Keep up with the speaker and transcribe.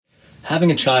having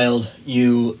a child,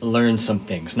 you learn some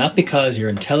things. Not because you're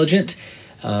intelligent,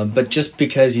 but just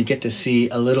because you get to see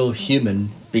a little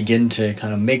human begin to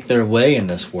kind of make their way in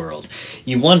this world.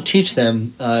 You want to teach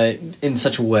them in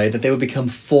such a way that they would become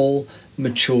full,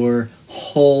 mature,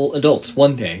 whole adults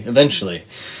one day, eventually.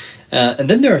 And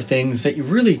then there are things that you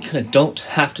really kind of don't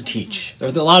have to teach. There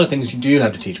are a lot of things you do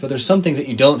have to teach, but there's some things that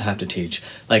you don't have to teach,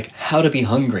 like how to be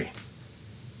hungry.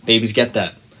 Babies get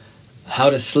that. How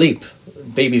to sleep.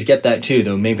 Babies get that too,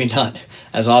 though maybe not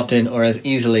as often or as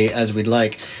easily as we'd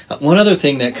like. One other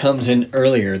thing that comes in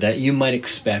earlier that you might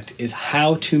expect is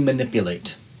how to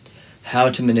manipulate. How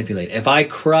to manipulate. If I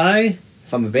cry,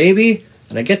 if I'm a baby,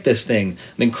 and I get this thing,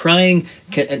 crying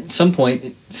can, at some point,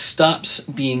 it stops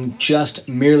being just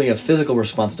merely a physical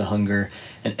response to hunger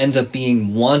and ends up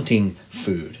being wanting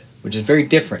food, which is very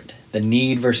different. The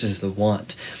need versus the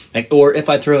want. Or if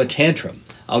I throw a tantrum,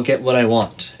 I'll get what I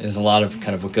want, is a lot of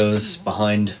kind of what goes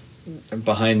behind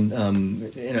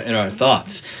in our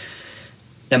thoughts.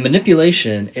 Now,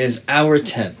 manipulation is our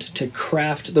attempt to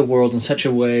craft the world in such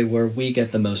a way where we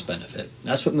get the most benefit.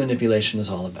 That's what manipulation is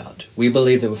all about. We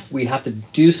believe that if we have to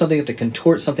do something, have to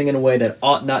contort something in a way that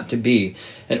ought not to be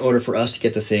in order for us to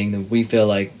get the thing that we feel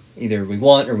like either we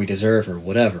want or we deserve or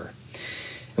whatever.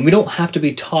 And we don't have to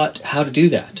be taught how to do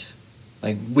that.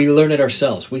 We learn it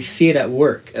ourselves. We see it at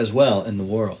work as well in the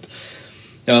world.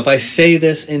 Now, if I say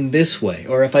this in this way,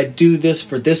 or if I do this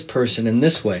for this person in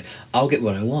this way, I'll get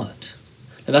what I want.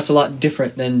 And that's a lot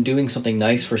different than doing something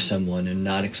nice for someone and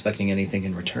not expecting anything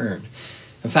in return.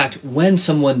 In fact, when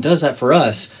someone does that for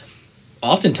us,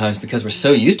 oftentimes because we're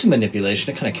so used to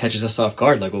manipulation, it kind of catches us off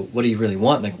guard. Well, what do you really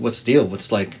want? What's the deal? What's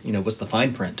the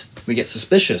fine print? We get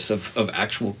suspicious of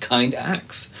actual kind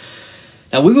acts.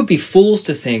 Now, we would be fools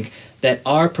to think that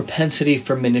our propensity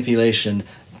for manipulation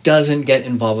doesn't get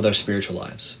involved with our spiritual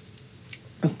lives.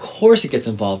 Of course it gets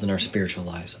involved in our spiritual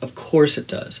lives. Of course it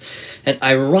does. And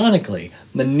ironically,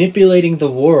 manipulating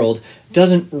the world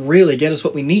doesn't really get us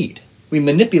what we need. We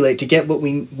manipulate to get what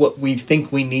we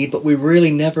think we need, but we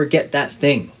really never get that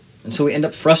thing. And so we end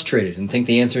up frustrated and think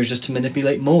the answer is just to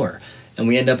manipulate more. And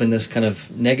we end up in this kind of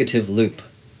negative loop.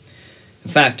 In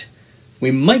fact, we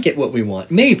might get what we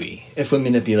want, maybe, if we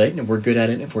manipulate, and if we're good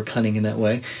at it, if we're cunning in that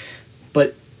way.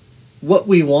 But what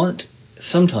we want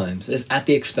sometimes is at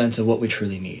the expense of what we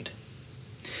truly need.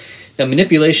 Now,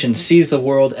 manipulation sees the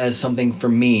world as something for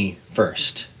me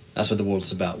first. That's what the world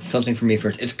is about. Something for me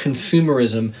first. It's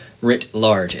consumerism writ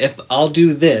large. If I'll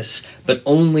do this, but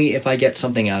only if I get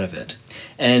something out of it.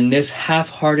 And this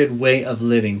half-hearted way of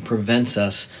living prevents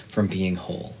us from being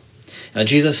whole. Now,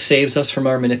 Jesus saves us from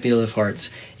our manipulative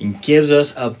hearts and gives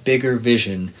us a bigger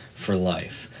vision for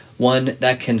life. One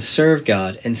that can serve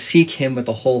God and seek Him with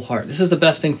the whole heart. This is the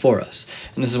best thing for us.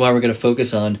 And this is why we're going to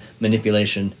focus on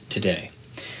manipulation today.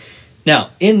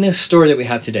 Now, in this story that we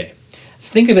have today,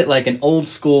 think of it like an old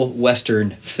school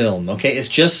Western film, okay? It's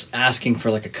just asking for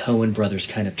like a Coen Brothers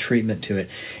kind of treatment to it.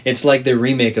 It's like the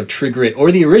remake of True Grit, or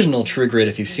the original True Grit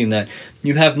if you've seen that.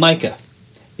 You have Micah.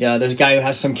 Yeah, there's a guy who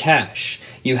has some cash.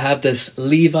 You have this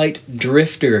Levite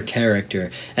drifter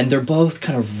character, and they're both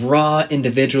kind of raw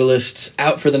individualists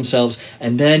out for themselves,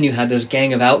 and then you have this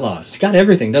gang of outlaws. It's got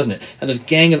everything, doesn't it? And this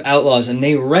gang of outlaws, and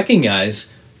they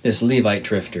recognize this Levite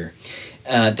drifter.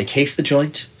 They case the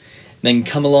joint, then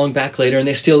come along back later, and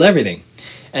they steal everything.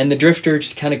 And the drifter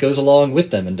just kind of goes along with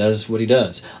them and does what he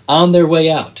does. On their way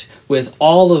out, with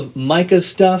all of Micah's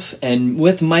stuff and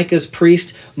with Micah's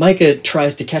priest, Micah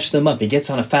tries to catch them up. He gets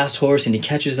on a fast horse and he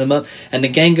catches them up, and the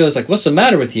gang goes like, "What's the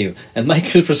matter with you?" And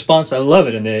Micah's response, I love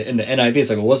it in the NIV, it's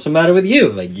like, "Well, what's the matter with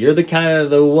you? You're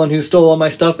the one who stole all my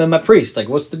stuff and my priest.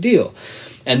 What's the deal?"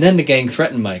 And then the gang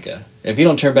threatened Micah. "If you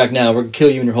don't turn back now, we're going to kill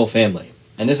you and your whole family."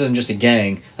 And this isn't just a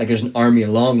gang, there's an army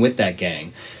along with that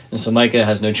gang. And so Micah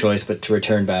has no choice but to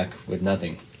return back with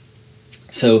nothing.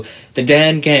 So the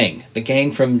Dan gang, the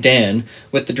gang from Dan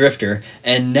with the drifter,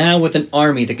 and now with an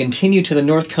army that continue to the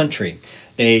north country.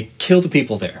 They kill the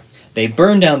people there. They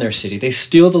burn down their city. They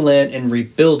steal the land and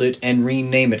rebuild it and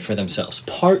rename it for themselves.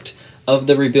 Part of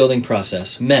the rebuilding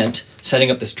process meant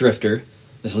setting up this drifter,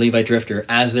 this Levite drifter,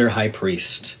 as their high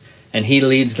priest. And he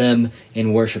leads them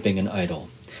in worshiping an idol.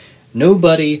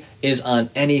 Nobody is on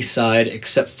any side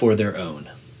except for their own.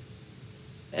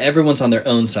 Everyone's on their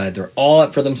own side. They're all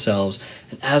up for themselves.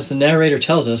 And as the narrator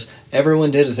tells us,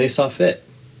 everyone did as they saw fit.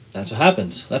 That's what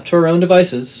happens. Left to our own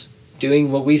devices,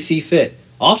 doing what we see fit,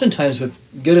 oftentimes with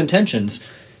good intentions,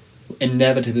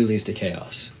 inevitably leads to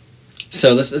chaos.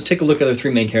 So let's take a look at the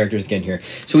three main characters again here.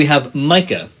 So we have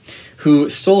Micah, who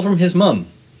stole from his mom,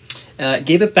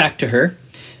 gave it back to her,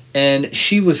 And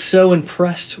she was so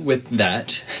impressed with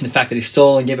that, the fact that he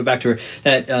stole and gave it back to her,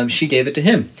 that she gave it to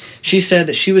him. She said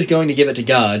that she was going to give it to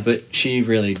God, but she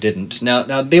really didn't.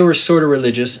 Now they were sort of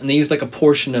religious, and they used like a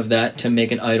portion of that to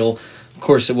make an idol. Of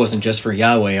course, it wasn't just for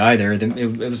Yahweh either.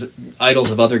 It was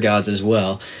idols of other gods as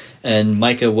well. And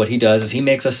Micah, what he does is he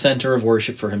makes a center of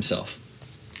worship for himself.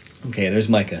 Okay, there's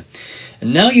Micah.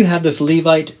 And now you have this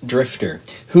Levite drifter,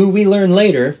 who we learn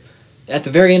later, at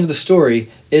the very end of the story,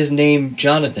 is named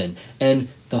Jonathan. And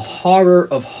the horror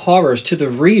of horrors to the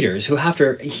readers who,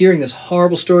 after hearing this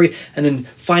horrible story and then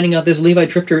finding out this Levite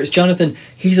drifter is Jonathan,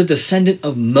 he's a descendant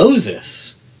of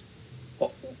Moses.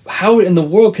 How in the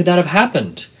world could that have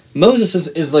happened? Moses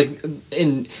is like,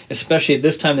 especially at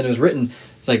this time that it was written,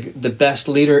 it's like the best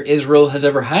leader Israel has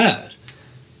ever had.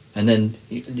 And then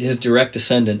his direct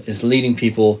descendant is leading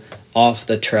people off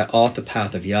the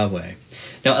path of Yahweh.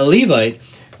 Now, a Levite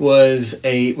was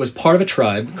part of a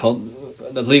tribe called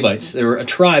the Levites. They were a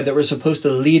tribe that were supposed to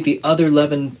lead the other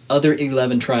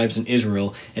 11 tribes in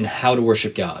Israel in how to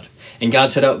worship God. And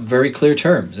God set out very clear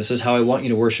terms. This is how I want you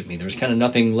to worship me. There was kind of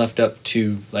nothing left up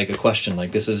to like a question,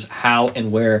 like this is how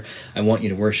and where I want you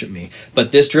to worship me.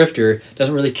 But this drifter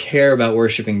doesn't really care about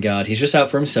worshiping God. He's just out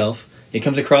for himself. He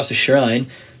comes across a shrine,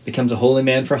 becomes a holy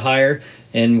man for hire,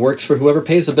 and works for whoever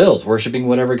pays the bills, worshiping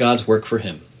whatever gods work for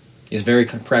him. He's very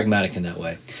pragmatic in that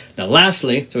way. Now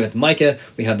lastly, so we have Micah,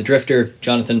 we have the drifter,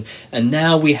 Jonathan, and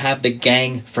now we have the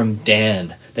gang from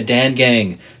Dan. The Dan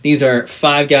gang. These are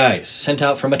 5 guys sent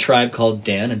out from a tribe called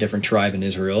Dan, a different tribe in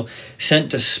Israel,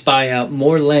 sent to spy out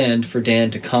more land for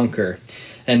Dan to conquer.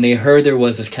 And they heard there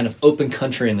was this kind of open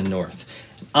country in the north.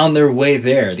 On their way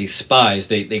there, these spies,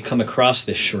 they come across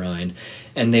this shrine,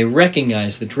 and they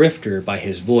recognize the drifter by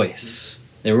his voice.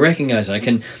 They recognize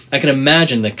it. I can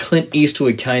imagine the Clint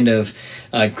Eastwood kind of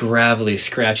gravelly,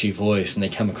 scratchy voice, and they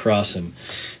come across him.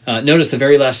 Notice the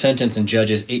very last sentence in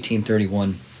Judges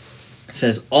 18:31. It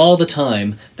says, all the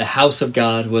time the house of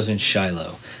God was in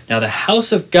Shiloh. Now the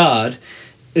house of God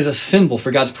is a symbol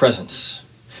for God's presence.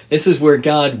 This is where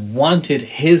God wanted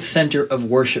his center of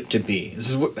worship to be.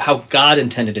 This is how God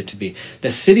intended it to be.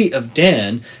 The city of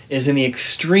Dan is in the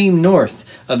extreme north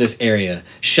of this area.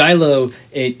 Shiloh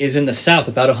is in the south,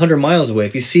 about 100 miles away.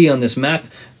 If you see on this map,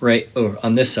 right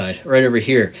on this side, right over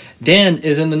here, Dan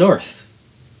is in the north.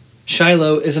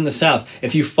 Shiloh is in the south.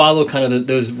 If you follow kind of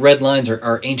those red lines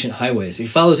are ancient highways. If you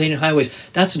follow those ancient highways,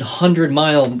 that's a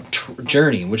 100-mile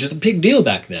journey, which is a big deal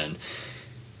back then.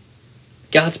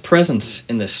 God's presence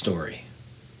in this story.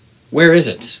 Where is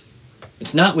it?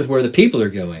 It's not with where the people are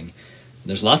going.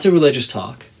 There's lots of religious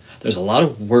talk. There's a lot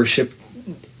of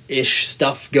worship-ish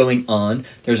stuff going on.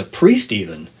 There's a priest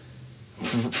even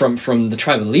from the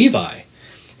tribe of Levi.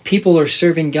 People are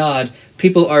serving God.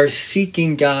 People are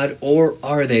seeking God, or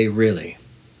are they really?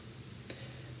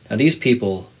 Now these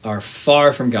people are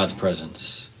far from God's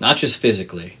presence, not just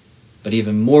physically, but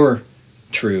even more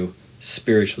true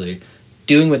spiritually,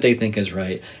 doing what they think is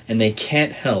right, and they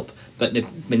can't help but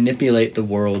manipulate the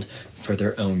world for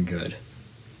their own good.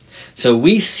 So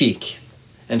we seek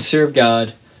and serve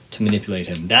God to manipulate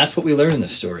him. That's what we learn in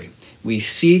this story. We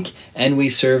seek and we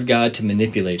serve God to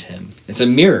manipulate him. It's a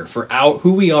mirror for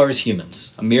who we are as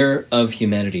humans, a mirror of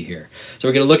humanity here. So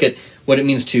we're going to look at what it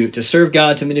means to serve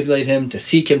God, to manipulate him, to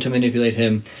seek him, to manipulate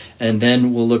him, and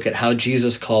then we'll look at how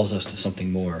Jesus calls us to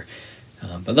something more.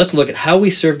 But let's look at how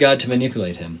we serve God to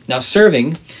manipulate him. Now,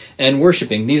 serving and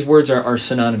worshiping, these words are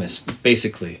synonymous,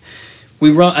 basically.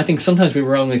 I think sometimes we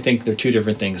wrongly think they're two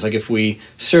different things. Like if we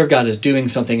serve God as doing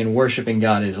something and worshiping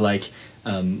God is like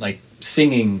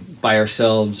singing by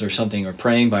ourselves or something, or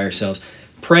praying by ourselves.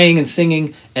 Praying and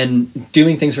singing and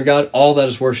doing things for God, all that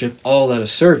is worship, all that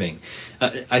is serving.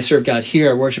 I serve God here,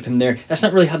 I worship him there. That's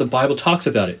not really how the Bible talks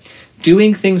about it.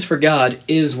 Doing things for God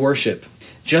is worship.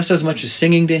 Just as much as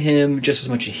singing to him, just as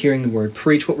much as hearing the word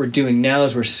preach, what we're doing now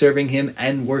is we're serving him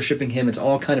and worshiping him. It's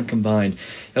all kind of combined.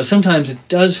 Now, sometimes it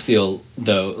does feel,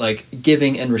 though, like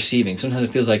giving and receiving. Sometimes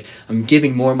it feels like I'm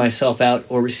giving more of myself out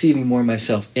or receiving more of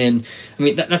myself in. I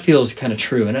mean, that feels kind of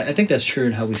true, and I think that's true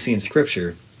in how we see in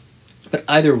Scripture. But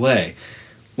either way,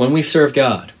 when we serve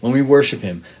God, when we worship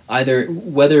him,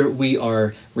 whether we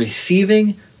are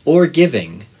receiving or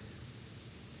giving,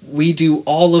 we do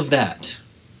all of that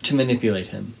to manipulate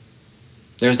him.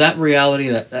 There's that reality,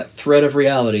 that thread of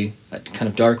reality, that kind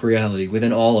of dark reality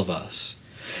within all of us.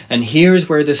 And here's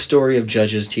where this story of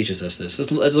Judges teaches us this.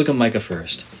 Let's look at Micah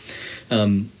first.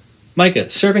 Micah,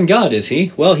 serving God, is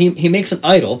he? Well, he makes an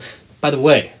idol. By the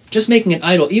way, Just making an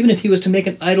idol, even if he was to make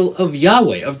an idol of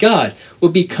Yahweh, of God,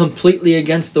 would be completely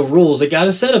against the rules that God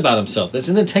has said about himself. That's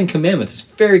in the Ten Commandments.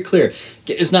 It's very clear.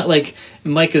 It's not like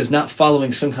Micah's not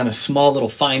following some kind of small little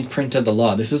fine print of the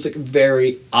law. This is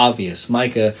very obvious.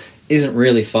 Micah isn't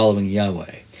really following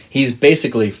Yahweh. He's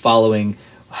basically following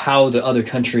how the other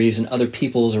countries and other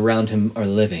peoples around him are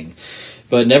living.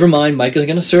 But never mind, Micah's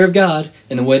going to serve God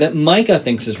in the way that Micah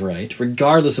thinks is right,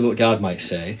 regardless of what God might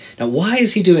say. Now, why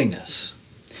is he doing this?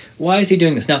 Why is he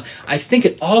doing this? Now, I think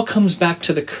it all comes back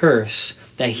to the curse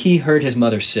that he heard his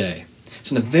mother say.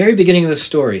 So in the very beginning of the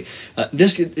story,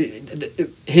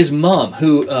 his mom,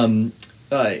 who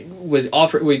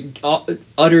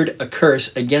uttered a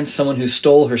curse against someone who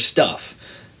stole her stuff,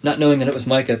 not knowing that it was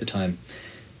Micah at the time.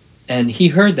 And he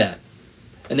heard that.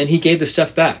 And then he gave the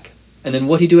stuff back. And then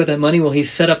what did he do with that money? Well, he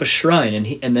set up a shrine,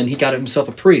 and then he got himself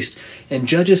a priest. In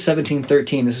Judges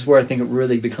 17:13, this is where I think it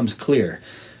really becomes clear.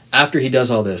 After he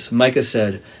does all this, Micah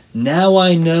said, "Now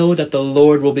I know that the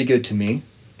Lord will be good to me."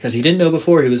 Because he didn't know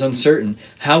before, he was uncertain.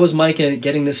 How was Micah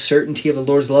getting this certainty of the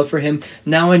Lord's love for him?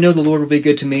 Now I know the Lord will be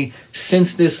good to me,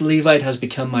 since this Levite has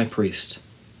become my priest.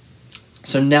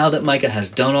 So now that Micah has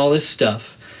done all this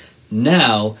stuff,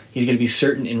 now he's going to be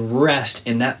certain and rest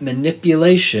in that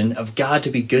manipulation of God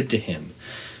to be good to him.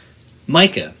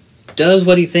 Micah does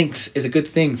what he thinks is a good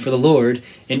thing for the Lord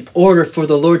in order for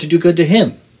the Lord to do good to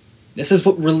him. This is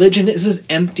what religion is. This is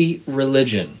empty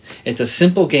religion. It's a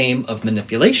simple game of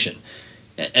manipulation.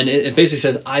 And it basically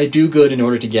says, I do good in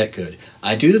order to get good.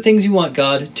 I do the things you want,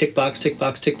 God. Tick box, tick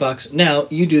box, tick box. Now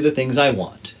you do the things I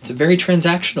want. It's very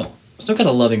transactional. There's no kind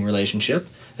of loving relationship.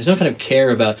 There's no kind of care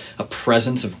about a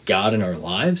presence of God in our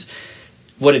lives.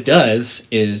 What it does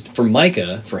is, for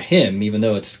Micah, for him, even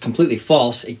though it's completely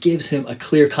false, it gives him a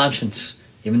clear conscience,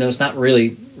 even though it's not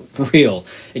really real.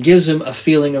 It gives him a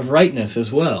feeling of rightness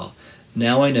as well.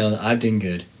 Now I know that I've done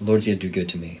good. The Lord's going to do good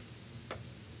to me.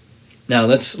 Now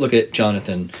let's look at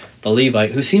Jonathan, the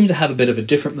Levite, who seems to have a bit of a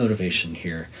different motivation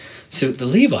here. So the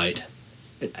Levite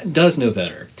does know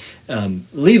better.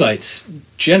 Levites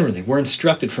generally were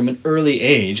instructed from an early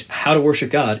age how to worship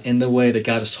God in the way that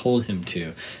God has told him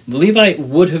to. The Levite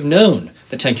would have known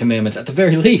the Ten Commandments at the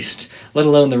very least, let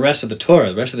alone the rest of the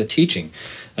Torah, the rest of the teaching.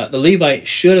 The Levite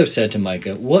should have said to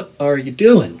Micah, "What are you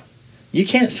doing? You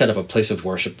can't set up a place of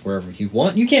worship wherever you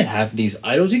want. You can't have these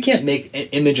idols. You can't make an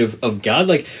image of God.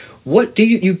 Like, what do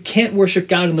you can't worship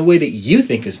God in the way that you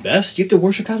think is best. You have to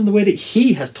worship God in the way that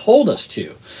he has told us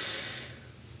to."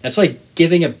 That's like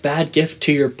giving a bad gift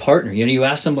to your partner. You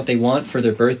ask them what they want for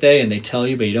their birthday and they tell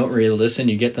you, but you don't really listen.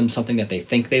 You get them something that they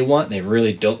think they want and they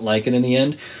really don't like it in the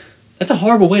end. That's a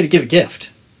horrible way to give a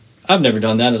gift. I've never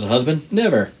done that as a husband.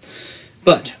 Never.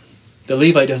 But the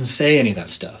Levite doesn't say any of that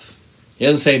stuff. He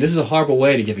doesn't say, this is a horrible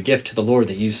way to give a gift to the Lord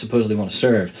that you supposedly want to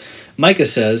serve. Micah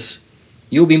says,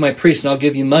 "You'll be my priest and I'll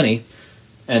give you money."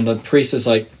 And the priest is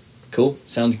like, "Cool,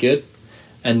 sounds good."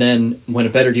 And then when a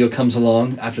better deal comes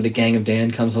along, after the gang of Dan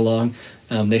comes along,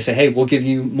 they say, "Hey, we'll give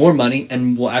you more money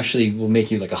and we'll make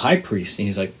you like a high priest." And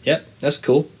he's like, "Yep, that's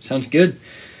cool. Sounds good."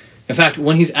 In fact,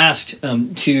 when he's asked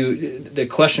to the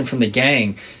question from the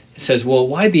gang, it says, "Well,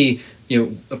 why be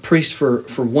a priest for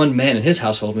one man in his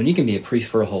household when you can be a priest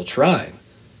for a whole tribe?"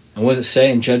 And what does it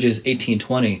say in Judges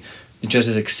 18:20? The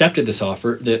judges accepted this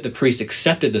offer. The priest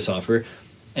accepted this offer,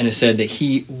 and it said that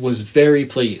he was very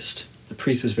pleased. The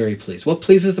priest was very pleased. What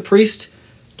pleases the priest?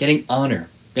 Getting honor,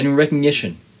 getting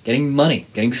recognition, getting money,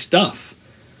 getting stuff.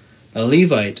 A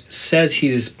Levite says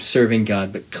he's serving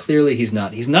God, but clearly he's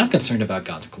not. He's not concerned about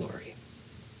God's glory.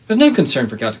 There's no concern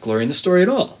for God's glory in the story at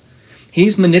all.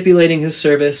 He's manipulating his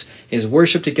service, his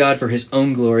worship to God for his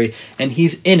own glory, and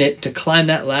he's in it to climb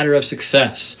that ladder of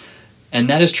success. And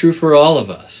that is true for all of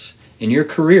us. In your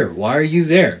career, why are you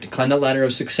there? To climb that ladder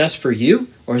of success for you?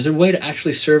 Or is it a way to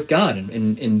actually serve God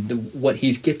in what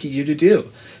he's gifted you to do?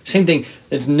 Same thing,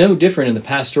 it's no different in the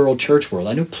pastoral church world.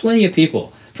 I know plenty of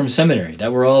people from seminary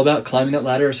that were all about climbing that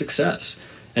ladder of success.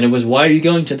 And it was, why are you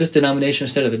going to this denomination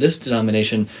instead of this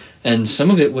denomination? And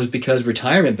some of it was because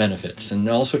retirement benefits and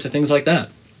all sorts of things like that.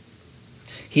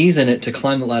 He's in it to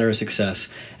climb the ladder of success,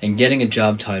 and getting a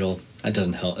job title, that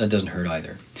doesn't help. That doesn't hurt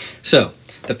either. So,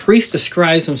 the priest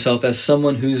describes himself as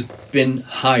someone who's been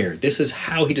hired. This is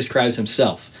how he describes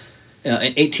himself.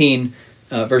 In 18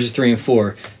 verses 3 and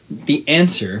 4, the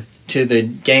answer to the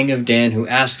gang of Dan who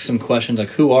asks some questions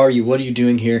like, "Who are you? What are you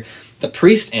doing here?" The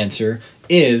priest's answer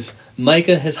is,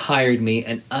 "Micah has hired me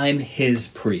and I'm his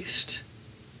priest."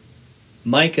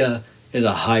 Micah is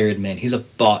a hired man. He's a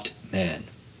bought man.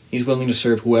 He's willing to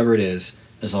serve whoever it is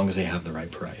as long as they have the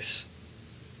right price.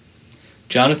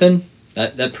 Jonathan,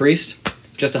 that priest,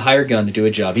 just a hired gun to do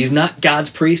a job. He's not God's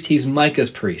priest, he's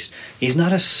Micah's priest. He's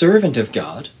not a servant of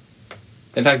God.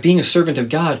 In fact, being a servant of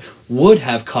God would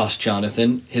have cost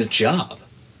Jonathan his job.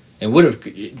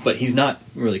 But he's not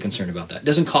really concerned about that. It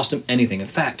doesn't cost him anything. In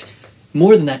fact,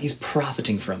 more than that, he's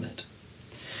profiting from it.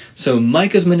 So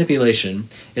Micah's manipulation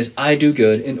is I do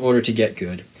good in order to get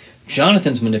good.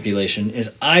 Jonathan's manipulation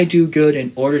is I do good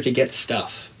in order to get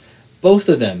stuff. Both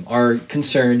of them are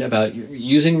concerned about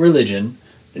using religion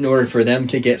in order for them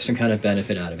to get some kind of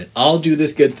benefit out of it. I'll do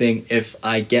this good thing if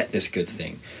I get this good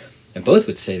thing. And both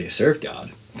would say they serve God.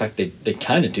 In fact, they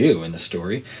kind of do in the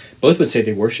story. Both would say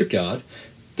they worship God.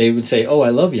 They would say, oh, I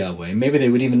love Yahweh. Maybe they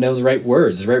would even know the right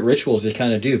words, the right rituals they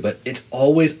kind of do. But it's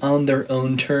always on their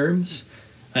own terms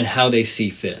and how they see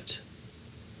fit.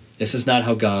 This is not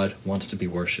how God wants to be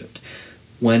worshipped.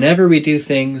 Whenever we do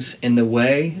things in the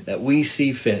way that we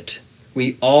see fit,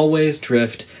 we always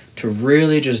drift to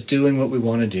really just doing what we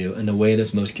want to do in the way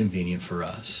that's most convenient for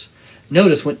us.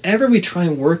 Notice, whenever we try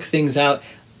and work things out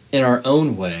in our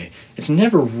own way, it's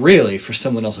never really for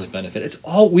someone else's benefit.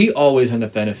 We always end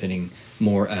up benefiting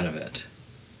more out of it.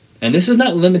 And this is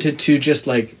not limited to just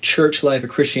like church life or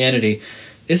Christianity.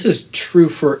 This is true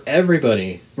for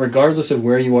everybody, regardless of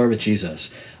where you are with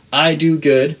Jesus. I do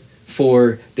good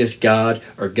for this God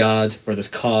or gods or this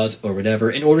cause or whatever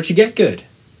in order to get good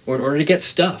or in order to get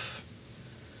stuff.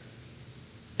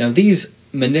 Now these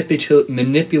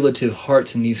manipulative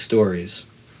hearts in these stories,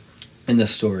 in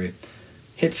this story,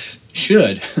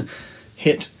 should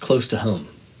hit close to home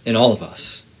in all of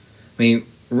us. I mean,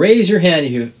 raise your hand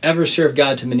if you've ever served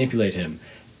God to manipulate him.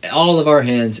 All of our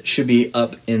hands should be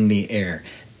up in the air.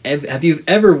 Have you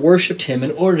ever worshipped him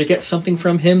in order to get something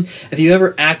from him? Have you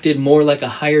ever acted more like a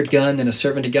hired gun than a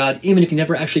servant of God, even if you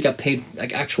never actually got paid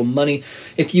like actual money?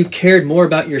 If you cared more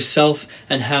about yourself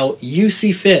and how you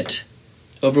see fit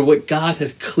over what God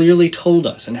has clearly told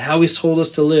us and how he's told us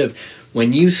to live,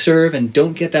 when you serve and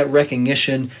don't get that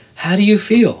recognition, how do you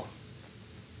feel?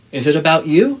 Is it about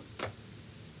you?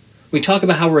 We talk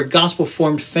about how we're a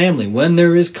gospel-formed family when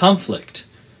there is conflict.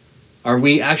 Are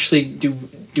we actually,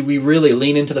 do we really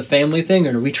lean into the family thing,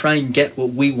 or do we try and get what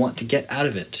we want to get out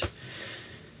of it?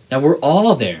 Now, we're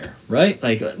all there, right?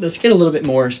 Like, let's get a little bit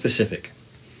more specific.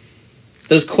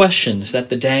 Those questions that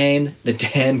the Dan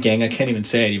gang, I can't even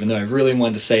say it, even though I really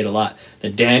wanted to say it a lot, the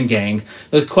Dan gang,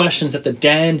 those questions that the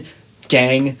Dan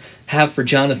gang have for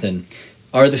Jonathan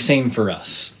are the same for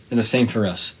us. They're the same for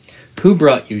us. Who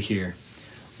brought you here?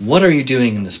 What are you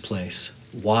doing in this place?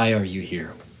 Why are you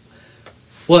here?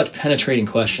 What penetrating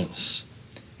questions,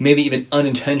 maybe even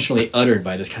unintentionally uttered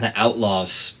by this kind of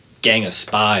outlaws gang of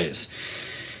spies.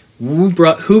 Who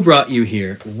brought you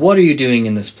here? What are you doing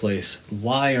in this place?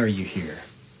 Why are you here?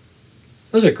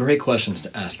 Those are great questions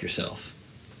to ask yourself.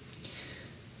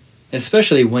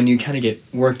 Especially when you kind of get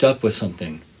worked up with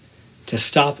something. To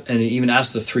stop and even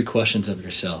ask those three questions of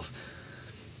yourself.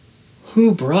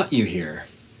 Who brought you here?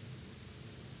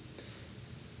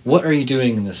 What are you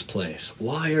doing in this place?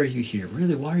 Why are you here?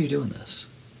 Really, why are you doing this?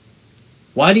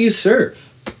 Why do you serve?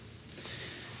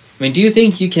 I mean, do you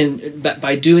think you can,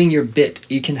 by doing your bit,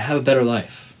 you can have a better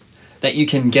life? That you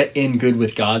can get in good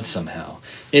with God somehow?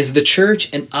 Is the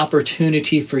church an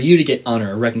opportunity for you to get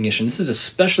honor or recognition? This is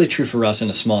especially true for us in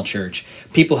a small church.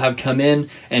 People have come in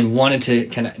and wanted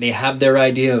to they have their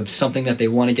idea of something that they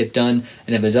want to get done,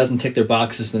 and if it doesn't tick their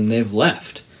boxes, then they've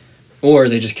left. Or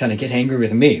they just kind of get angry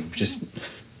with me, which is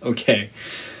okay.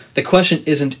 The question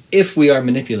isn't if we are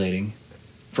manipulating.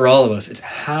 For all of us, it's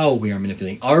how we are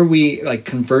manipulating. Are we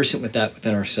conversant with that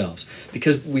within ourselves?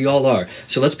 Because we all are.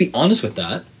 So let's be honest with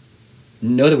that.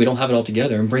 Know that we don't have it all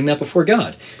together and bring that before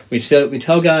God. We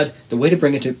tell God, the way to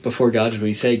bring it before God is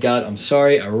we say, God, I'm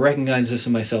sorry, I recognize this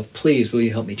in myself. Please, will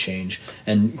you help me change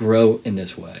and grow in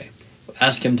this way?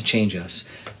 Ask him to change us.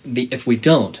 If we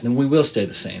don't, then we will stay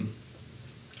the same.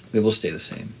 We will stay the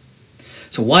same.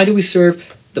 So why do we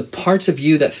serve? The parts of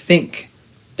you that think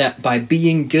that by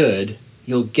being good,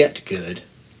 you'll get good,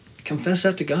 confess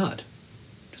that to God.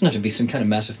 It doesn't have to be some kind of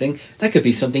massive thing. That could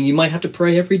be something you might have to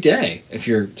pray every day if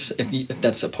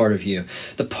that's a part of you.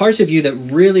 The parts of you that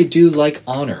really do like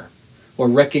honor or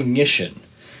recognition,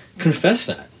 confess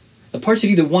that. The parts of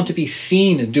you that want to be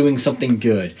seen as doing something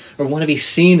good or want to be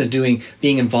seen as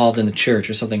being involved in the church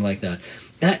or something like that.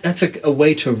 That's a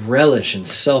way to relish in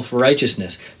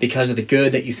self-righteousness because of the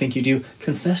good that you think you do.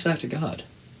 Confess that to God.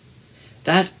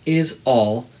 That is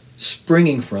all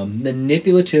springing from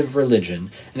manipulative religion,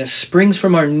 and it springs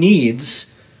from our needs,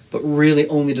 but really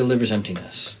only delivers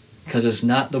emptiness, because it's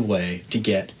not the way to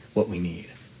get what we need.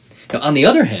 Now, on the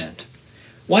other hand,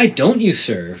 why don't you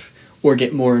serve or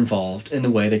get more involved in the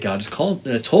way that God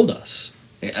has told us?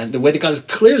 the way that God has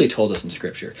clearly told us in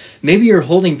Scripture. Maybe you're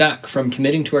holding back from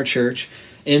committing to our church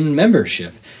in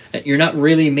membership. You're not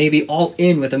really maybe all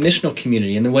in with a missional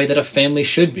community in the way that a family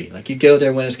should be. Like you go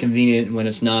there when it's convenient, and when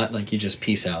it's not, like you just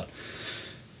peace out.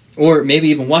 Or maybe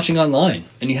even watching online,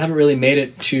 and you haven't really made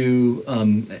it to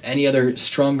any other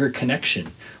stronger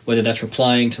connection, whether that's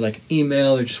replying to like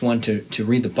email or just want to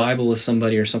read the Bible with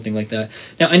somebody or something like that.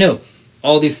 Now, I know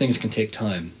all these things can take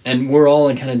time, and we're all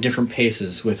in kind of different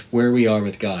paces with where we are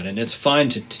with God, and it's fine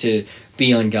to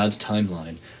be on God's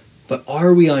timeline. But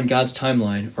are we on God's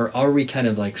timeline, or are we kind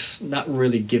of like not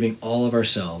really giving all of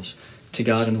ourselves to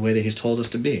God in the way that He's told us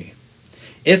to be?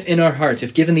 If in our hearts,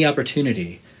 if given the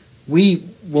opportunity, we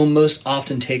will most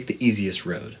often take the easiest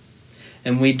road.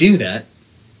 And we do that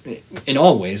in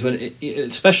all ways, but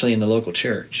especially in the local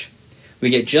church. We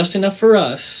get just enough for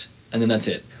us, and then that's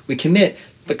it. We commit,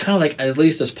 but kind of like as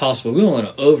least as possible. We don't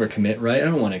want to overcommit, right? I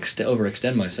don't want to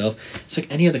overextend myself. It's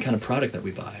like any other kind of product that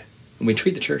we buy. And we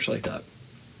treat the church like that.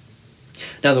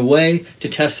 Now, the way to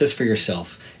test this for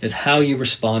yourself is how you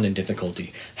respond in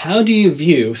difficulty. How do you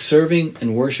view serving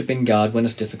and worshiping God when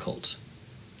it's difficult?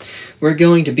 We're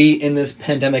going to be in this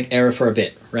pandemic era for a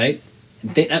bit, right?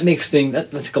 That makes things,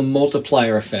 that's like a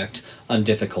multiplier effect on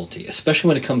difficulty, especially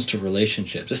when it comes to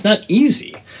relationships. It's not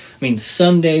easy. I mean,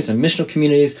 some days in missional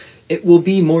communities, it will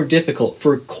be more difficult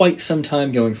for quite some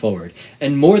time going forward.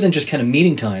 And more than just kind of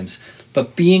meeting times,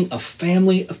 but being a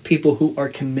family of people who are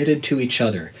committed to each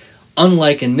other.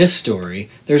 Unlike in this story,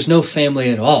 there's no family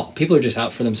at all. People are just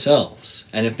out for themselves.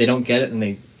 And if they don't get it, then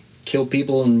they kill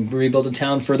people and rebuild a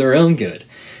town for their own good.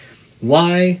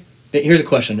 Why? Here's a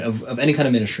question of any kind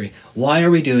of ministry. Why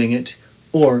are we doing it?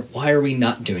 Or why are we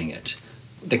not doing it?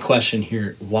 The question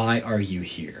here, why are you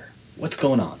here? What's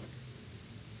going on?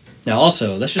 Now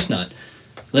also, let's just not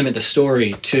limit the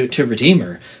story to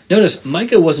Redeemer. Notice,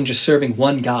 Micah wasn't just serving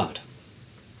one God.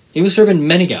 He was serving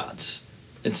many gods.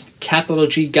 It's capital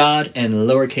G God and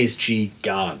lowercase g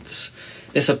gods.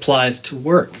 This applies to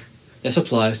work. This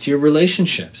applies to your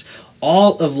relationships.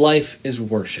 All of life is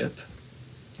worship.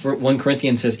 1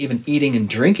 Corinthians says even eating and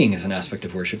drinking is an aspect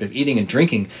of worship. If eating and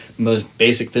drinking, the most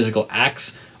basic physical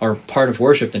acts, are part of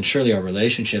worship, then surely our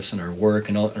relationships and our work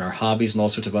and our hobbies and all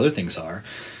sorts of other things are.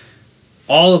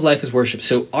 All of life is worship.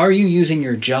 So are you using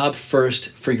your job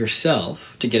first for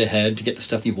yourself to get ahead, to get the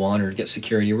stuff you want, or to get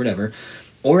security or whatever,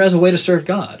 or as a way to serve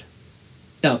God?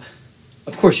 Now,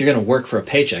 of course, you're going to work for a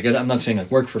paycheck. I'm not saying like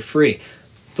work for free.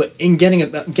 But in getting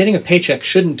a paycheck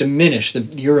shouldn't diminish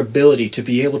your ability to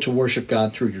be able to worship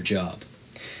God through your job.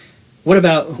 What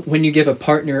about when you give a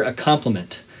partner a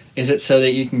compliment? Is it so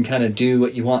that you can kind of do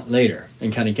what you want later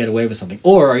and kind of get away with something?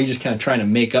 Or are you just kind of trying to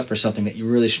make up for something that you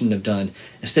really shouldn't have done?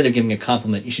 Instead of giving a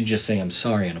compliment, you should just say, I'm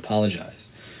sorry, and apologize.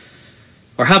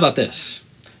 Or how about this?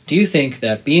 Do you think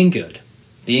that being good,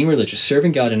 being religious,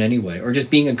 serving God in any way, or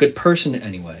just being a good person in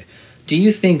any way, do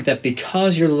you think that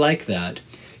because you're like that,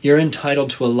 you're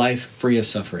entitled to a life free of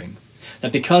suffering?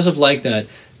 That because you're like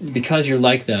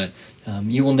that,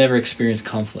 you will never experience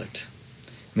conflict?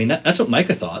 I mean, that's what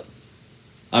Micah thought.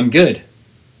 I'm good,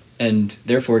 and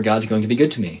therefore God's going to be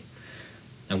good to me.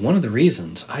 And one of the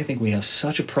reasons I think we have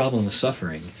such a problem with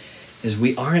suffering is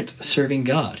we aren't serving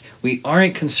God. We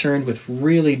aren't concerned with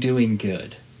really doing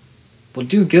good. We'll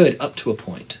do good up to a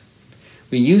point.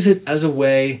 We use it as a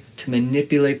way to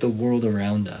manipulate the world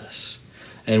around us.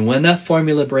 And when that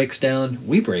formula breaks down,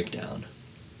 we break down.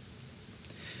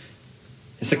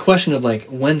 It's the question of like,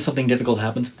 when something difficult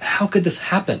happens, how could this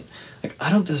happen? Like,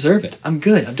 I don't deserve it. I'm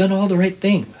good. I've done all the right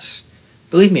things.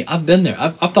 Believe me, I've been there.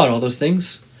 I've thought all those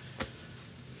things.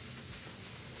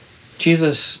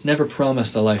 Jesus never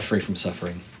promised a life free from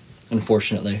suffering,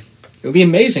 unfortunately. It would be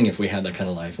amazing if we had that kind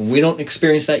of life, and we don't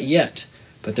experience that yet.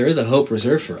 But there is a hope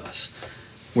reserved for us,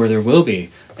 where there will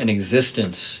be an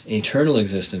existence, an eternal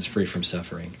existence free from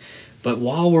suffering. But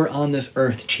while we're on this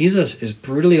earth, Jesus is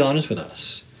brutally honest with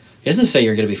us. He doesn't say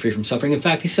you're going to be free from suffering. In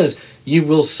fact, he says, you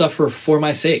will suffer for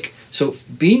my sake. So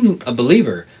being a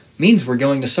believer means we're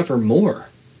going to suffer more.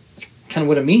 That's kind of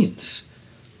what it means.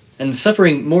 And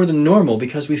suffering more than normal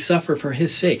because we suffer for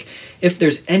his sake. If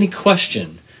there's any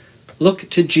question, look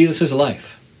to Jesus'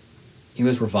 life. He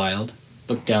was reviled,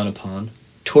 looked down upon,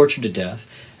 tortured to death.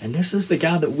 And this is the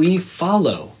God that we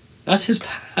follow. That's his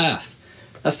path.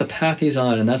 That's the path he's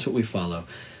on, and that's what we follow.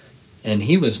 And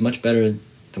he was much better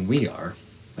than we are.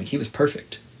 Like, he was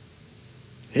perfect.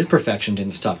 His perfection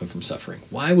didn't stop him from suffering.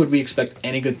 Why would we expect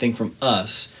any good thing from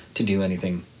us to do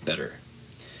anything better?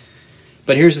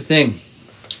 But here's the thing.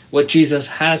 What Jesus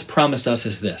has promised us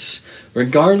is this.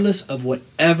 Regardless of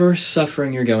whatever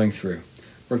suffering you're going through,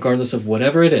 regardless of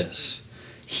whatever it is,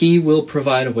 he will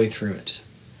provide a way through it.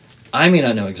 I may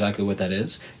not know exactly what that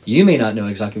is. You may not know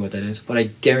exactly what that is, but I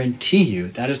guarantee you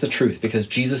that is the truth because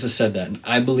Jesus has said that, and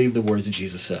I believe the words that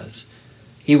Jesus says.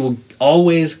 He will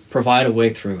always provide a way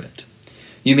through it.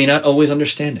 You may not always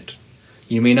understand it.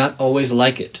 You may not always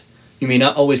like it. You may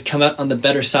not always come out on the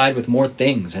better side with more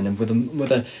things and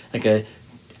with a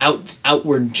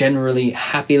outward, generally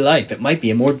happy life. It might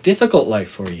be a more difficult life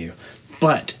for you,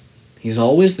 but he's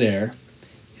always there.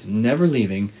 He's never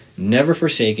leaving, never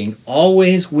forsaking,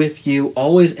 always with you,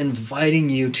 always inviting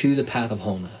you to the path of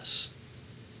wholeness.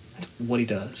 That's what he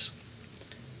does.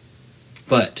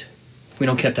 But we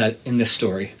don't get that in this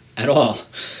story at all.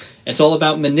 It's all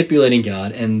about manipulating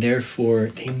God, and therefore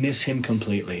they miss him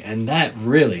completely. And that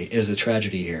really is the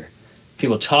tragedy here.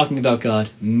 People talking about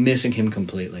God, missing him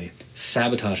completely,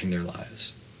 sabotaging their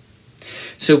lives.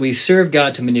 So we serve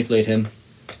God to manipulate him.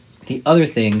 The other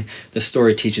thing the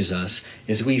story teaches us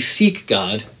is we seek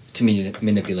God to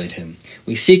manipulate him.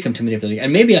 We seek him to manipulate.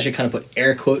 And maybe I should kind of put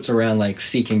air quotes around like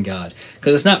seeking God,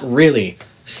 because it's not really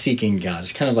seeking God.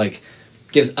 It's kind of like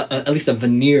gives at least a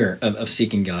veneer of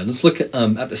seeking God. Let's look at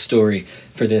the story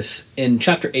for this in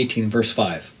chapter 18, verse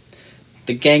 5.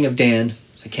 The gang of Dan,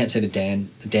 I can't say the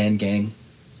Dan gang.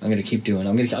 I'm going to keep doing.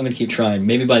 I'm going to keep trying.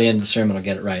 Maybe by the end of the sermon I'll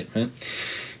get it right.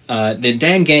 The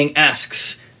Dan gang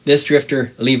asks this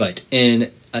drifter Levite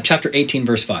in chapter 18,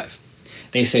 verse 5.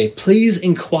 They say, "Please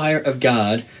inquire of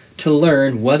God to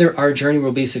learn whether our journey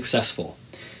will be successful."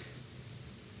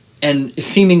 And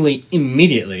seemingly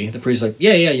immediately, the priest's like,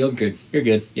 yeah, you're good. You're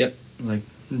good. Yep. Like,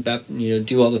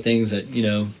 do all the things that,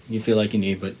 you feel like you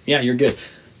need. But yeah, you're good.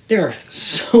 There are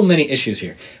so many issues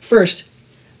here. First,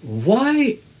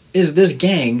 why is this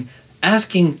gang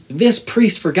asking this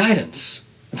priest for guidance?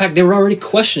 In fact, they were already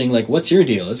questioning, like, what's your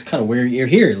deal? It's kind of weird you're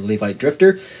here, Levite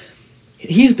drifter.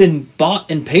 He's been bought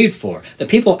and paid for. The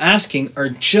people asking are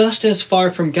just as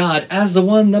far from God as the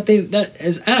one that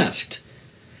is asked.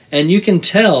 And you can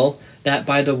tell that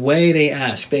by the way they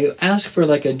ask. They ask for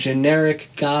like a generic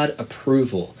God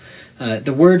approval.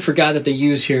 The word for God that they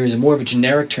use here is more of a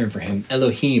generic term for him,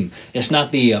 Elohim. It's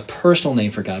not the personal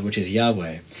name for God, which is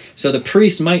Yahweh. So the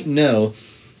priest might know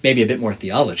maybe a bit more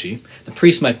theology. The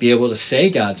priest might be able to say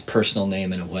God's personal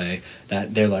name in a way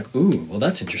that they're like, ooh, well,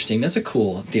 that's interesting. That's a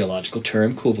cool theological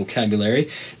term, cool vocabulary.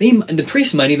 The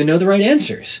priest might even know the right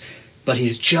answers, but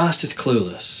he's just as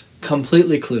clueless,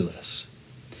 completely clueless.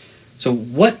 So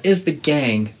what is the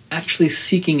gang actually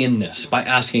seeking in this by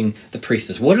asking the priest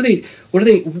this? What are they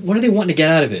wanting to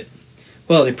get out of it?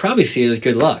 Well, they probably see it as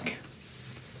good luck.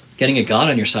 Getting a god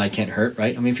on your side can't hurt,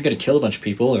 right? I mean, if you're going to kill a bunch of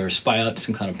people or spy out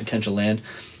some kind of potential land,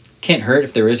 can't hurt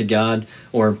if there is a god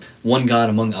or one god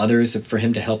among others for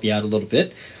him to help you out a little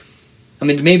bit. I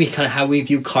mean, maybe kind of how we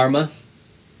view karma.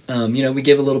 We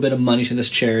give a little bit of money to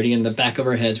this charity, and in the back of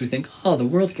our heads we think, oh, the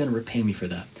world's going to repay me for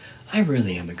that. I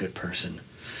really am a good person.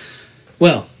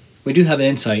 Well, we do have an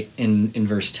insight in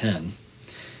verse 10.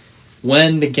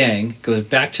 When the gang goes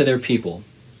back to their people,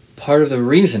 part of the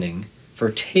reasoning for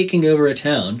taking over a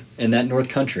town in that north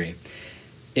country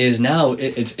is now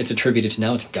it's attributed to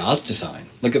now it's God's design.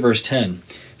 Look at verse 10.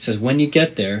 It says, "When you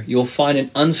get there, you'll find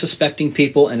an unsuspecting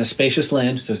people and a spacious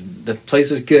land." So the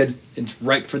place is good. It's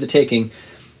ripe for the taking.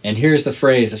 And here's the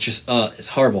phrase that's just, it's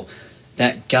horrible.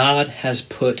 "That God has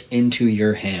put into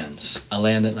your hands, a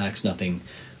land that lacks nothing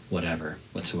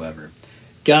whatsoever."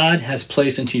 God has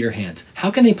placed into your hands.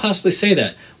 How can they possibly say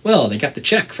that? Well, they got the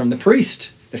check from the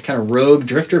priest, this kind of rogue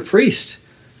drifter priest.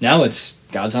 Now it's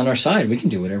God's on our side. We can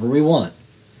do whatever we want.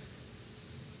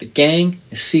 The gang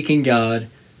is seeking God,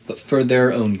 but for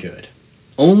their own good,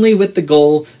 only with the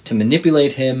goal to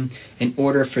manipulate him in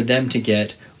order for them to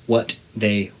get what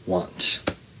they want.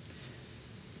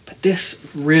 But this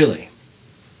really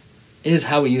is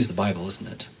how we use the Bible,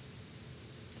 isn't it?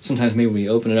 Sometimes maybe we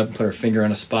open it up and put our finger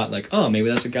on a spot like, oh, maybe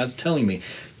that's what God's telling me.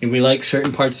 And we like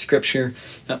certain parts of Scripture.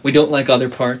 We don't like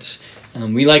other parts.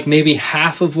 We like maybe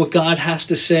half of what God has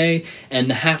to say,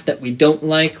 and the half that we don't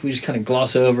like, we just kind of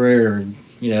gloss over it, or,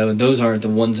 those aren't the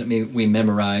ones that we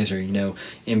memorize or,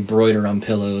 embroider on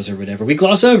pillows or whatever. We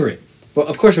gloss over it. Well,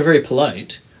 of course, we're very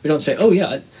polite. We don't say, oh,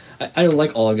 yeah, I don't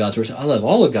like all of God's words. I love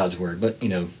all of God's word, but,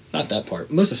 not that part.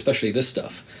 Most especially this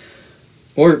stuff.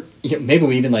 Or maybe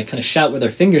we even kind of shout with our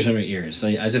fingers on our ears,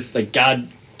 as if God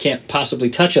can't possibly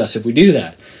touch us if we do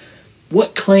that.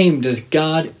 What claim does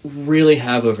God really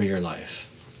have over your life?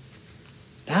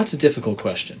 That's a difficult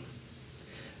question.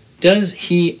 Does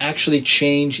he actually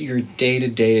change your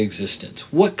day-to-day existence?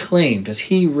 What claim does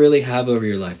he really have over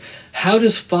your life? How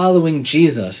does following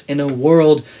Jesus in a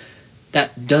world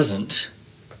that doesn't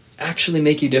actually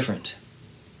make you different?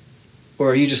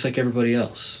 Or are you just like everybody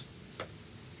else?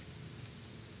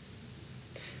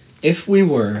 If we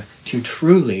were to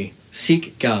truly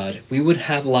seek God, we would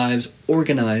have lives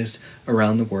organized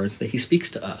around the words that he speaks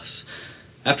to us.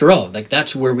 After all,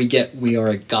 that's where we are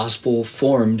a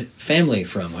gospel-formed family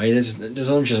from, right? There's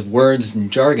only just words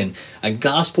and jargon. A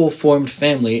gospel-formed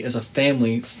family is a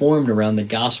family formed around the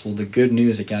gospel, the good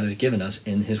news that God has given us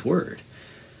in his word.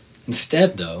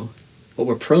 Instead, though, what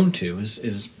we're prone to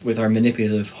is with our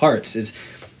manipulative hearts is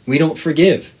we don't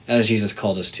forgive as Jesus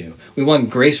called us to. We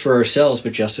want grace for ourselves,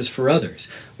 but justice for others.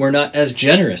 We're not as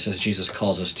generous as Jesus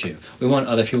calls us to. We want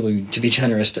other people to be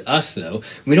generous to us, though.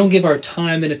 We don't give our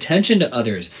time and attention to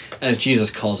others as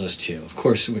Jesus calls us to. Of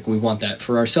course, we want that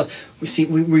for ourselves.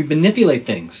 We manipulate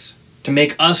things to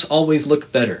make us always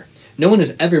look better. No one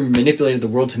has ever manipulated the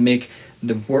world to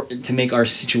make our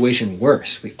situation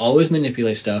worse. We always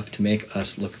manipulate stuff to make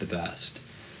us look the best.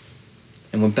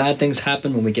 And when bad things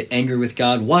happen, when we get angry with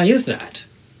God, why is that?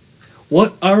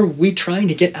 What are we trying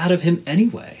to get out of him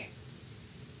anyway?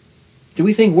 Do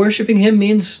we think worshiping him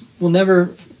means we'll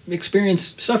never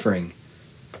experience suffering?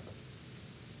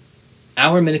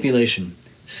 Our manipulation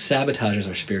sabotages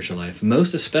our spiritual life,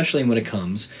 most especially when it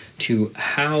comes to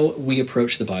how we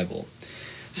approach the Bible.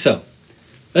 So,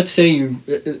 let's say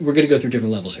we're going to go through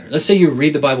different levels here. Let's say you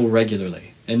read the Bible regularly.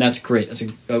 And that's great.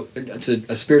 That's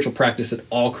a spiritual practice that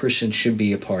all Christians should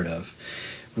be a part of.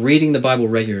 Reading the Bible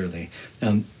regularly.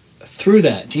 Through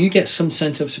that, do you get some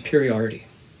sense of superiority?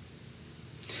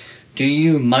 Do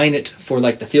you mine it for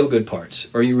the feel-good parts?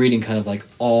 Or are you reading kind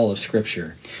of all of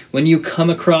Scripture? When you come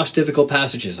across difficult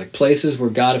passages, places where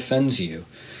God offends you,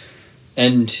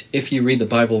 and if you read the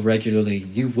Bible regularly,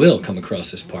 you will come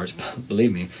across those parts,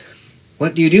 believe me.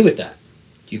 What do you do with that?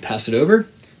 Do you pass it over?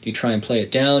 Do you try and play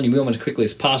it down? You move on as quickly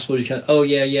as possible. You kind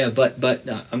of, but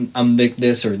I'm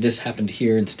this, or this happened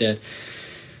here instead.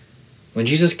 When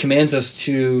Jesus commands us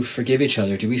to forgive each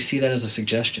other, do we see that as a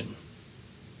suggestion?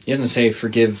 He doesn't say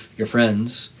forgive your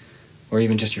friends or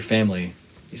even just your family.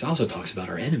 He also talks about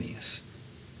our enemies.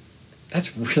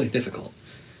 That's really difficult.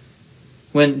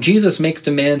 When Jesus makes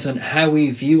demands on how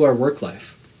we view our work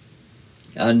life,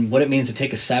 on what it means to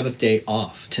take a Sabbath day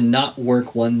off, to not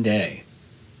work one day,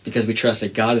 because we trust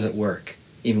that God is at work,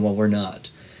 even while we're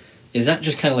not. Is that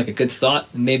just kind of a good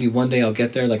thought? Maybe one day I'll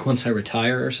get there, once I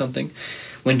retire or something?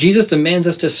 When Jesus demands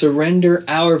us to surrender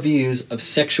our views of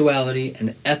sexuality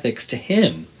and ethics to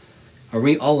him, are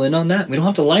we all in on that? We don't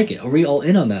have to like it. Are we all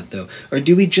in on that, though? Or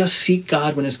do we just seek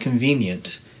God when it's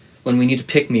convenient, when we need to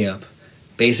pick me up,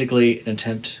 basically an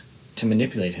attempt to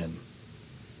manipulate him?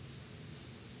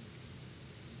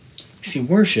 You see,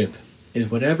 worship is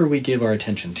whatever we give our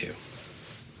attention to.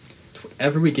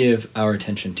 Whatever we give our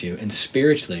attention to, and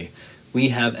spiritually, we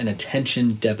have an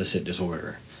attention deficit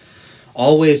disorder.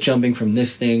 Always jumping from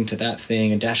this thing to that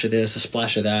thing, a dash of this, a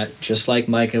splash of that, just like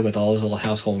Micah with all his little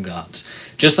household gods.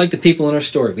 Just like the people in our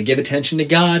story. We give attention to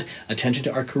God, attention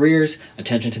to our careers,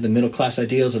 attention to the middle-class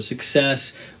ideals of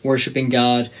success, worshiping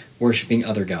God, worshiping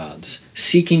other gods.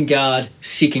 Seeking God,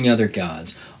 seeking other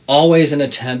gods. Always an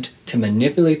attempt to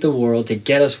manipulate the world to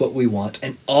get us what we want,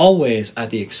 and always at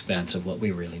the expense of what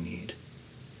we really need.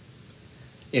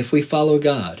 If we follow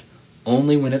God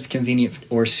only when it's convenient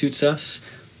or suits us,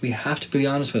 we have to be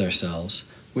honest with ourselves.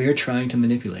 We are trying to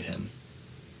manipulate him.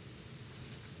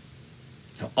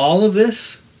 Now, all of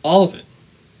it,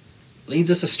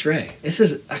 leads us astray. This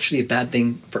is actually a bad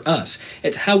thing for us.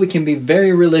 It's how we can be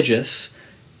very religious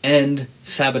and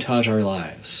sabotage our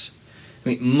lives.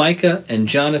 Micah and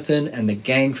Jonathan and the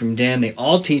gang from Dan, they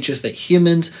all teach us that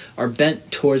humans are bent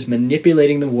towards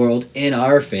manipulating the world in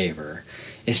our favor.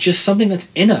 It's just something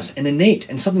that's in us and innate,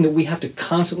 and something that we have to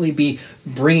constantly be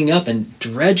bringing up and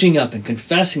dredging up and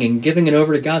confessing and giving it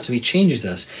over to God so he changes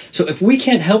us. So if we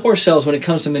can't help ourselves when it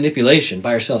comes to manipulation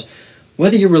by ourselves,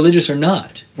 whether you're religious or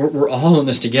not, we're all in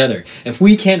this together. If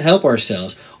we can't help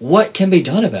ourselves, what can be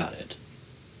done about it?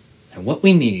 And what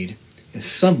we need is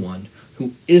someone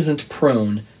who isn't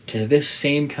prone to this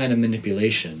same kind of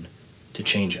manipulation to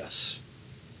change us.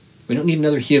 We don't need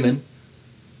another human,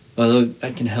 although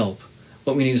that can help.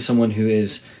 What we need is someone who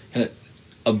is kind of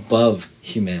above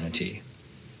humanity.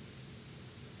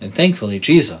 And thankfully,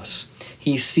 Jesus,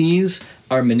 he sees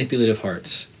our manipulative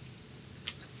hearts.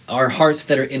 Our hearts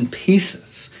that are in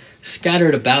pieces,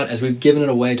 scattered about as we've given it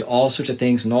away to all sorts of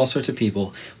things and all sorts of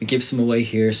people. We give some away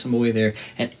here, some away there.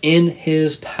 And in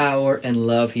his power and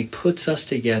love, he puts us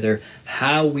together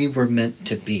how we were meant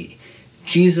to be.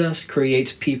 Jesus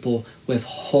creates people with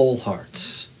whole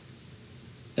hearts.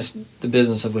 That's the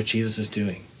business of what Jesus is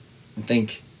doing. And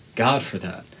thank God for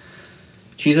that.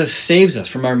 Jesus saves us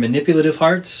from our manipulative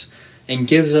hearts and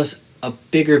gives us a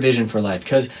bigger vision for life,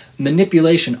 because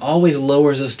manipulation always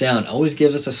lowers us down, always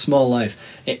gives us a small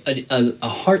life. A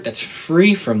heart that's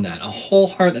free from that, a whole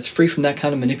heart that's free from that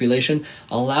kind of manipulation,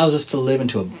 allows us to live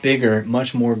into a bigger,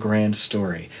 much more grand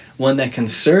story, one that can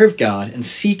serve God and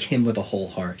seek Him with a whole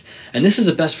heart. And this is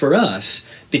the best for us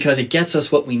because it gets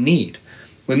us what we need.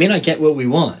 We may not get what we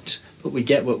want, but we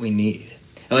get what we need.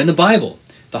 Now, in the Bible,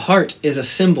 the heart is a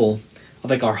symbol of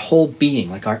like our whole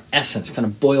being, like our essence, kind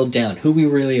of boiled down, who we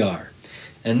really are.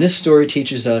 And this story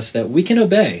teaches us that we can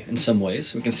obey in some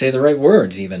ways. We can say the right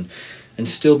words even, and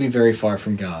still be very far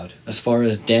from God, as far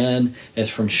as Dan is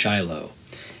from Shiloh.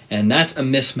 And that's a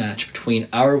mismatch between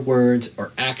our words,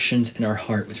 our actions, and our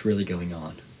heart, what's really going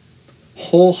on.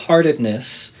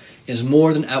 Wholeheartedness is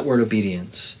more than outward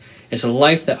obedience. It's a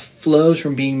life that flows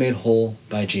from being made whole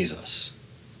by Jesus.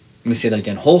 Let me say that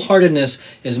again. Wholeheartedness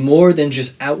is more than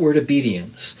just outward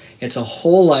obedience. It's a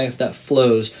whole life that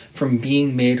flows from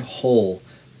being made whole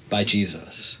by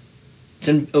Jesus. It's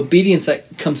an obedience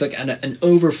that comes like an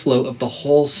overflow of the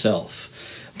whole self.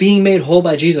 Being made whole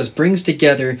by Jesus brings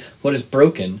together what is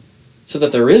broken so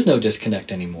that there is no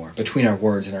disconnect anymore between our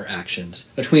words and our actions,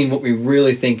 between what we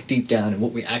really think deep down and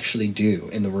what we actually do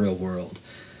in the real world.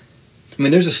 I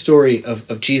mean, there's a story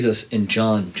of Jesus in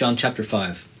John chapter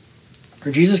 5,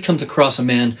 where Jesus comes across a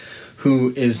man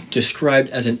who is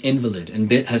described as an invalid and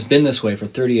has been this way for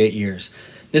 38 years.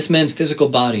 This man's physical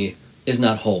body is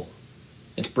not whole.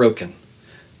 It's broken.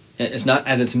 It's not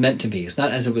as it's meant to be. It's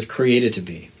not as it was created to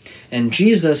be. And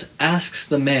Jesus asks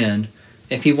the man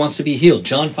if he wants to be healed.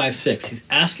 John 5:6. He's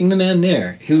asking the man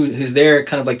there, who's there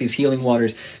kind of like these healing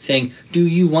waters, saying, do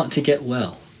you want to get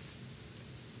well?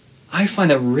 I find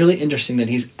that really interesting that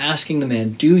he's asking the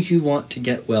man, do you want to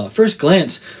get well? At first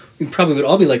glance, we probably would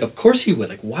all be like, of course he would.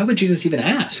 Like, why would Jesus even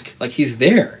ask? Like, he's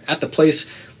there at the place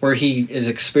where he is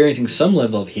experiencing some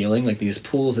level of healing, like these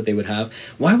pools that they would have.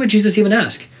 Why would Jesus even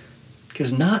ask?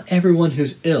 Because not everyone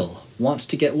who's ill wants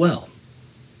to get well.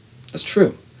 That's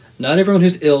true. Not everyone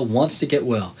who's ill wants to get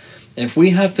well. And if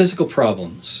we have physical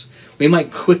problems, we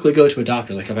might quickly go to a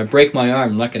doctor. Like, if I break my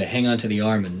arm, I'm not going to hang on to the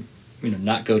arm and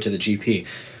not go to the GP.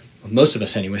 Well, most of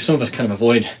us anyway. Some of us kind of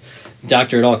avoid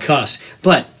doctor at all costs.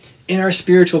 But in our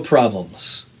spiritual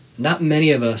problems, not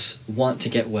many of us want to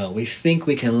get well. We think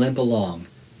we can limp along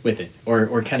with it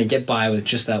or kind of get by with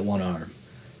just that one arm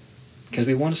because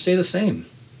we want to stay the same.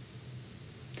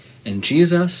 And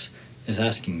Jesus is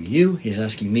asking you, he's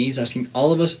asking me, he's asking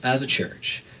all of us as a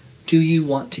church, do you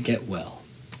want to get well?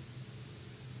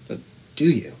 But do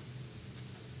you?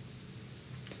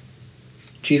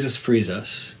 Jesus frees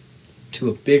us to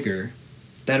a bigger,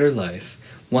 better life,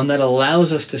 one that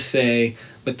allows us to say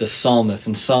with the psalmist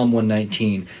in Psalm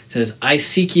 119, says, I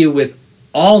seek you with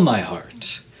all my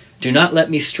heart. Do not let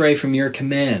me stray from your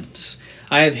commands.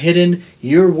 I have hidden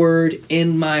your word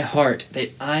in my heart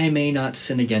that I may not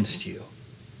sin against you.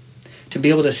 To be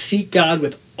able to seek God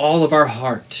with all of our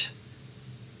heart.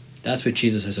 That's what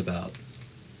Jesus is about.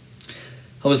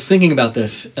 I was thinking about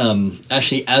this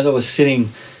actually as I was sitting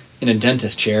in a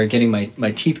dentist chair getting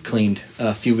my teeth cleaned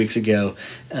a few weeks ago.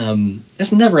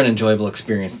 It's never an enjoyable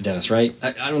experience, the dentist, right?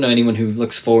 I don't know anyone who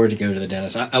looks forward to go to the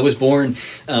dentist. I was born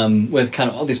with kind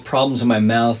of all these problems in my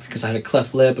mouth because I had a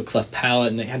cleft lip, a cleft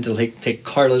palate, and I had to take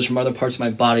cartilage from other parts of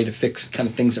my body to fix kind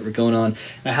of things that were going on.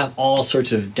 And I have all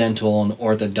sorts of dental and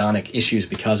orthodontic issues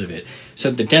because of it.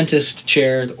 So the dentist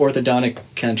chair, the orthodontic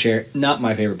kind of chair, not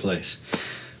my favorite place.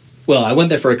 Well, I went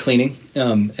there for a cleaning,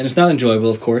 and it's not enjoyable,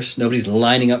 of course. Nobody's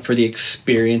lining up for the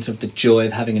experience of the joy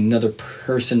of having another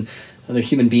person, another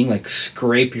human being, like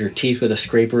scrape your teeth with a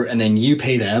scraper, and then you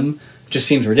pay them. It just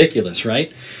seems ridiculous,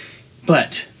 right?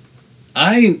 But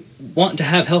I want to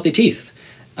have healthy teeth,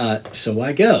 so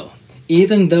I go,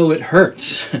 even though it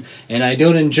hurts, and I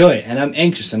don't enjoy it, and I'm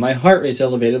anxious, and my heart rate's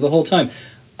elevated the whole time.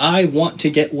 I want to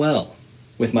get well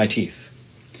with my teeth.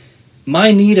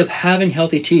 My need of having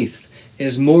healthy teeth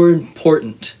is more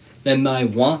important than my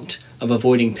want of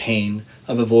avoiding pain,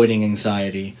 of avoiding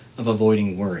anxiety, of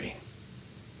avoiding worry.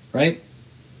 Right?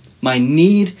 My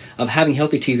need of having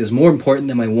healthy teeth is more important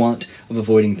than my want of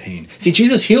avoiding pain. See,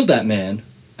 Jesus healed that man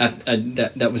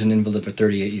that was an invalid for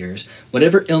 38 years.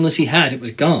 Whatever illness he had, it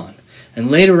was gone.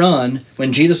 And later on,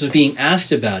 when Jesus was being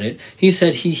asked about it, he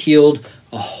said he healed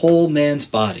a whole man's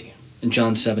body. In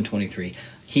John 7:23,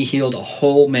 he healed a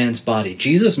whole man's body.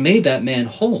 Jesus made that man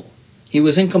whole. He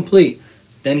was incomplete.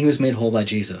 Then he was made whole by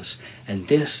Jesus. And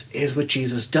this is what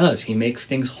Jesus does. He makes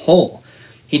things whole.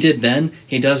 He did then,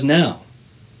 he does now.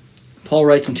 Paul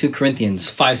writes in 2 Corinthians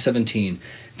 5:17,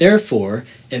 therefore,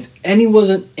 if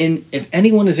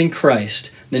anyone is in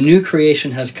Christ, the new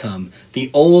creation has come.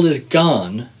 The old is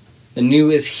gone, the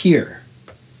new is here.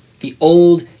 The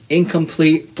old,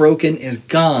 incomplete, broken is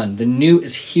gone. The new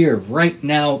is here right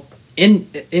now in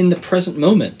the present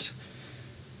moment.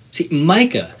 See,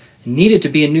 Micah needed to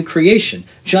be a new creation.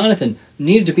 Jonathan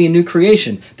needed to be a new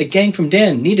creation. The gang from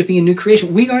Dan needed to be a new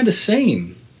creation. We are the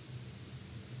same.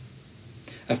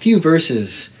 A few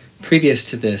verses previous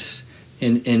to this,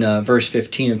 in verse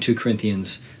 15 of 2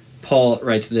 Corinthians, Paul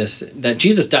writes this, that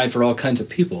Jesus died for all kinds of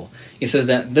people. He says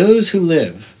that those who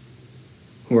live,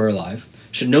 who are alive,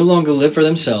 should no longer live for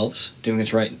themselves, doing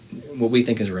what's right, what we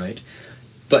think is right,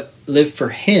 but live for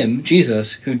him,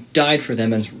 Jesus, who died for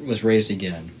them and was raised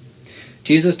again.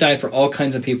 Jesus died for all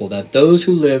kinds of people, that those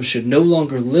who live should no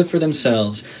longer live for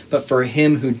themselves, but for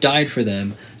him who died for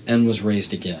them and was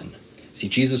raised again. See,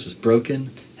 Jesus was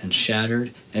broken and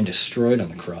shattered and destroyed on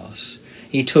the cross.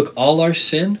 He took all our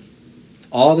sin,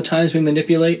 all the times we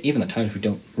manipulate, even the times we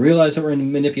don't realize that we're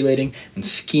manipulating and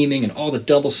scheming and all the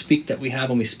double speak that we have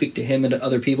when we speak to him and to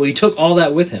other people. He took all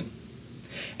that with him.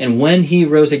 And when he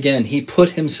rose again, he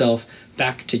put himself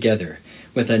back together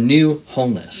with a new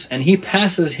wholeness. And he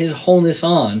passes his wholeness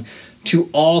on to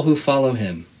all who follow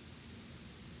him.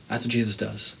 That's what Jesus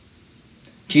does.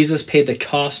 Jesus paid the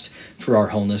cost for our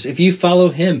wholeness. If you follow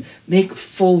him, make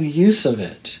full use of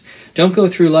it. Don't go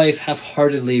through life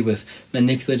half-heartedly with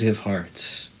manipulative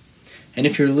hearts. And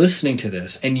if you're listening to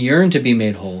this and yearn to be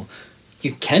made whole,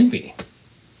 you can be.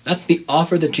 That's the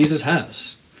offer that Jesus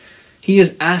has. He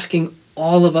is asking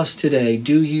all of us today,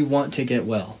 do you want to get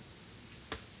well?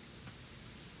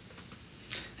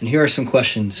 And here are some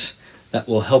questions that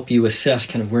will help you assess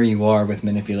kind of where you are with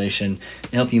manipulation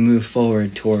and help you move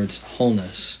forward towards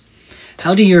wholeness.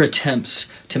 How do your attempts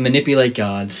to manipulate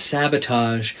God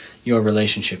sabotage your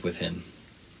relationship with him?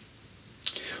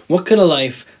 What could a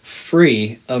life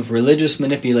free of religious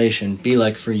manipulation be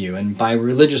like for you? And by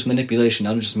religious manipulation,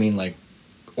 I don't just mean like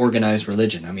organized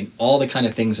religion. I mean all the kind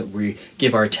of things that we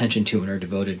give our attention to and are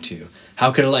devoted to.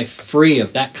 How could a life free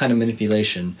of that kind of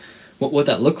manipulation, what would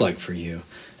that look like for you?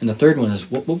 And the third one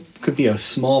is, what could be a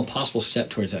small possible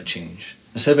step towards that change?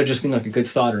 Instead of it just being like a good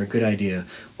thought or a good idea,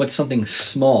 what's something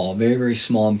small, very, very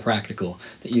small and practical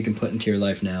that you can put into your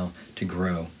life now to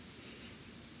grow?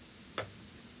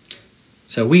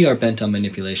 So we are bent on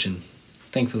manipulation.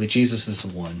 Thankfully, Jesus is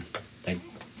the one that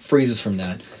frees us from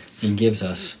that and gives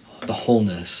us the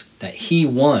wholeness that he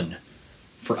won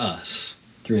for us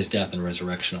through his death and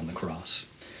resurrection on the cross.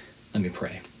 Let me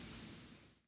pray.